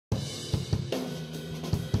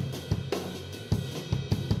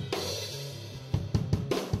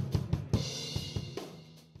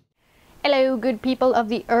Hello, good people of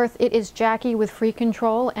the earth. It is Jackie with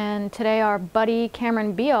freqControl, and today our buddy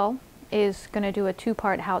Cameron Beal is going to do a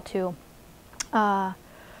two-part how-to.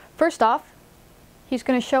 First off, he's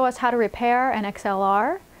going to show us how to repair an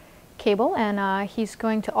XLR cable, and he's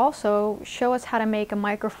going to also show us how to make a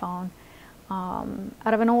microphone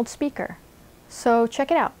out of an old speaker. So check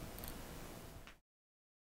it out.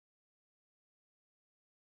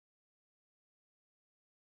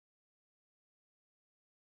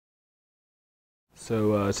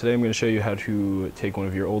 So today I'm going to show you how to take one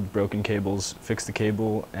of your old broken cables, fix the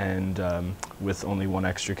cable, and with only one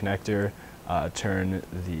extra connector, turn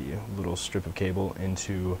the little strip of cable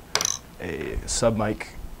into a sub mic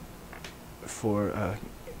for a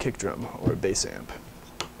kick drum or a bass amp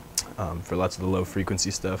for lots of the low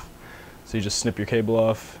frequency stuff. So you just snip your cable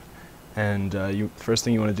off, and first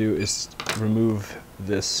thing you want to do is remove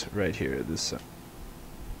this right here.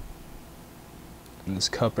 And this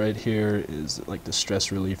cup right here is like the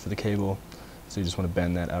stress relief for the cable, so you just want to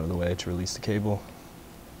bend that out of the way to release the cable.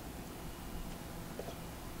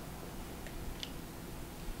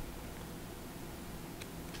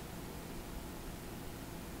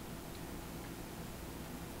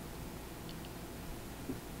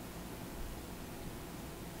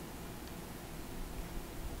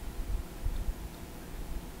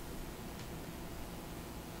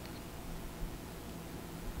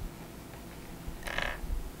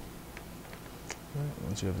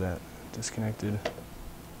 Once you have that disconnected,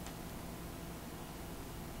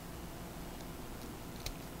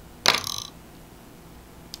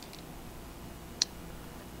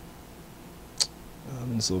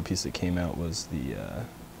 this little piece that came out was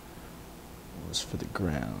for the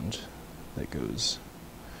ground that goes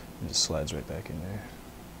and just slides right back in there.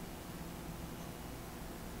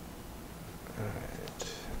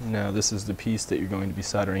 Alright, now this is the piece that you're going to be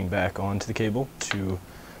soldering back onto the cable to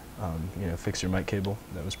fix your mic cable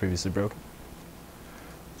that was previously broken.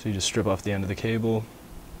 So you just strip off the end of the cable.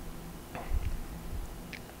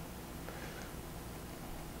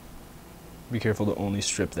 Be careful to only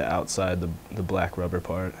strip the outside, the black rubber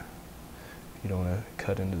part. You don't want to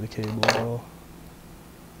cut into the cable at all.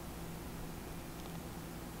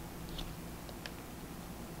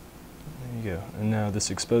 There you go. And now this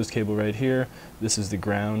exposed cable right here, this is the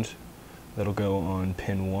ground that'll go on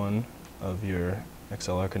pin 1 of your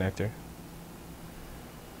XLR connector.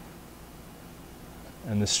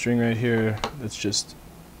 And this string right here, that's just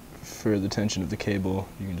for the tension of the cable.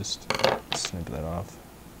 You can just snip that off.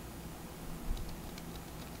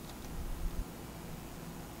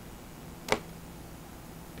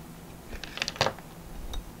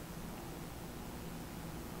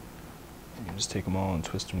 You can just take them all and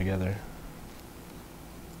twist them together.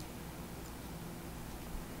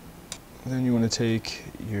 And then you want to take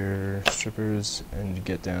your strippers and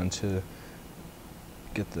get the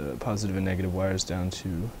positive and negative wires down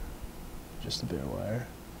to just the bare wire.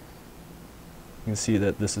 You can see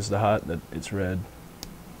that this is the hot, that it's red,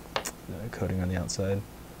 the coating on the outside.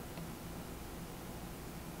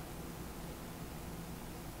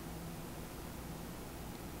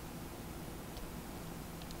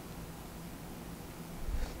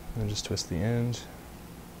 And just twist the end.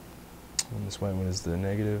 And this white one is the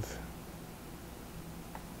negative.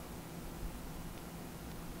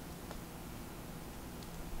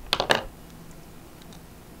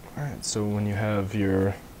 Alright, so when you have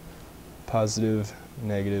your positive,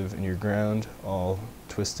 negative, and your ground all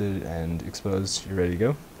twisted and exposed, you're ready to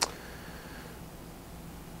go.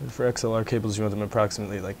 And for XLR cables, you want them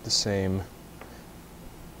approximately like the same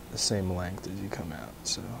length as you come out.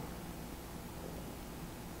 So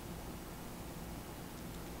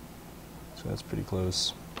that's pretty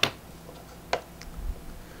close.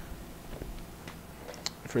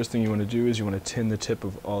 First thing you want to do is you want to tin the tip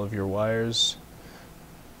of all of your wires.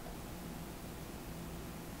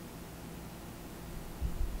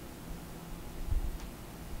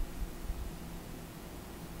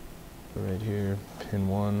 Right here, pin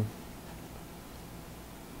 1,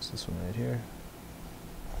 it's this one right here,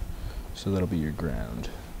 so that'll be your ground,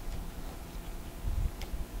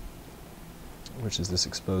 which is this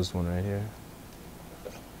exposed one right here.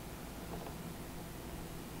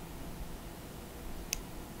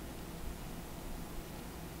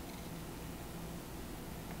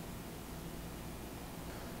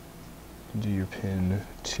 Do your pin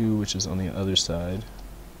 2, which is on the other side.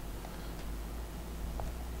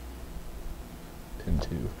 Pin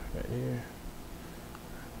 2 right here.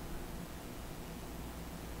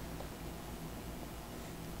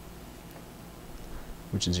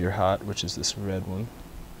 Which is your hot, which is this red one.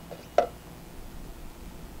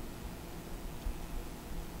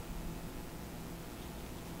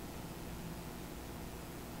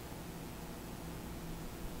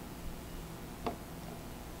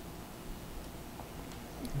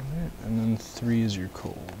 Alright, and then 3 is your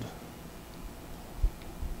cold.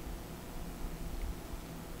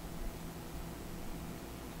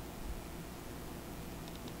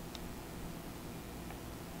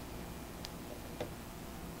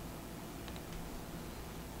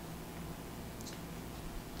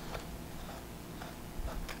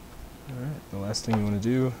 Alright, the last thing you want to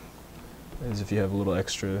do is, if you have a little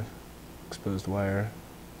extra exposed wire,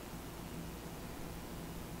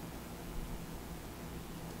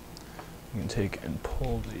 you can take and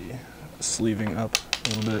pull the sleeving up a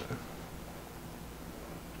little bit.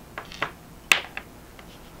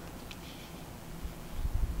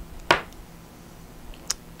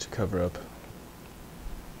 To cover up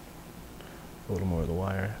a little more of the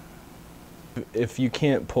wire. If you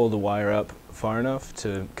can't pull the wire up far enough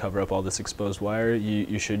to cover up all this exposed wire,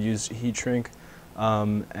 you should use heat shrink,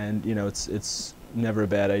 and you know, it's never a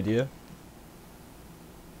bad idea.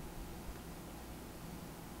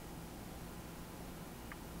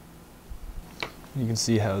 You can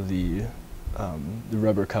see how the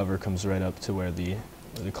rubber cover comes right up to where the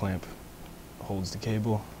clamp holds the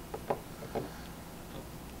cable.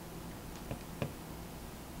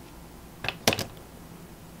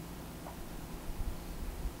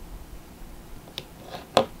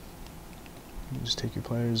 You just take your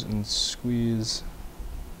pliers and squeeze.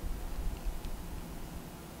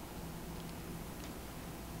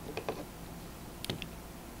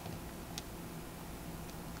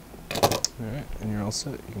 Alright, and you're all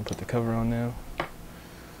set. You can put the cover on now.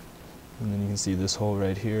 And then you can see this hole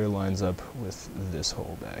right here lines up with this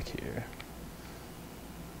hole back here.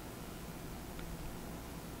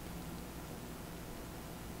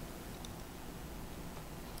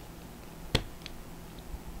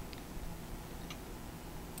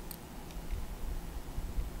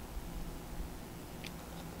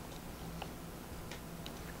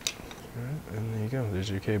 Alright, and there you go. There's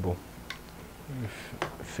your cable. You've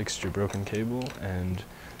fixed your broken cable, and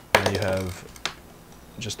now you have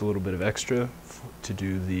just a little bit of extra to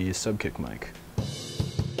do the sub-kick mic.